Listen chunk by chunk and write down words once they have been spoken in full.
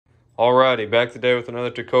Alrighty, back today with another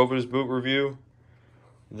Tecovas boot review.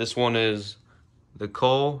 This one is the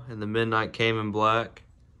Cole in the Midnight Cayman Black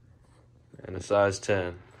and a size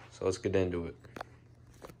 10. So let's get into it.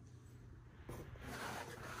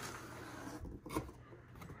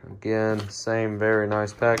 Again, same very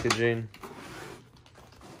nice packaging.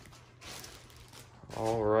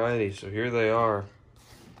 Alrighty, so here they are.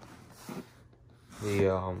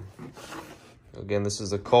 Again, this is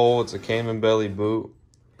the Cole. It's a Cayman belly boot.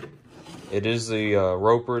 It is the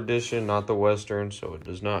Roper edition, not the Western, so it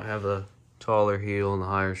does not have a taller heel and the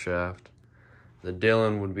higher shaft. The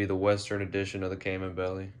Dylan would be the Western edition of the Cayman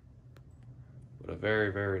belly. But a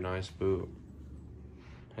very, very nice boot.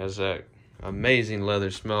 Has that amazing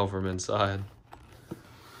leather smell from inside.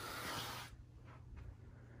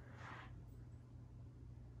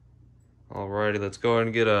 Alrighty, let's go ahead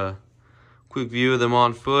and get a quick view of them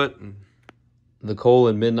on foot. The Cole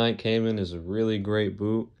in Midnight Cayman is a really great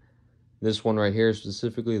boot. This one right here,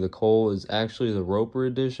 specifically the Cole, is actually the Roper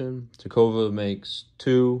edition. Tecovas makes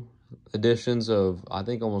two editions of, I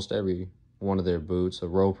think, almost every one of their boots, a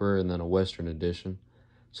Roper and then a Western edition.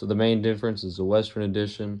 So the main difference is the Western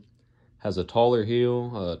edition has a taller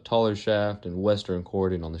heel, a taller shaft, and Western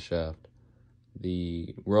cording on the shaft.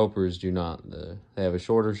 The Ropers do not. They have a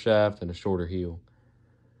shorter shaft and a shorter heel.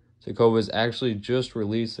 Tecovas actually just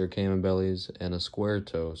released their Cayman bellies and a square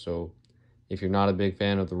toe, so if you're not a big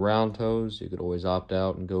fan of the round toes, you could always opt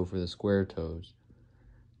out and go for the square toes.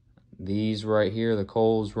 These right here, the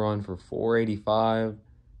Coles, run for $485,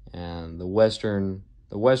 and the Western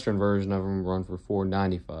version of them run for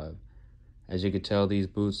 $495. As you can tell, these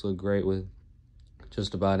boots look great with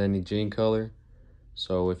just about any jean color.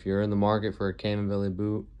 So if you're in the market for a Cayman belly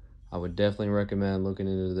boot, I would definitely recommend looking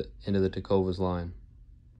into the Tecovas line.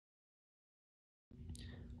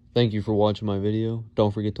 Thank you for watching my video.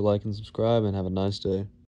 Don't forget to like and subscribe, and have a nice day.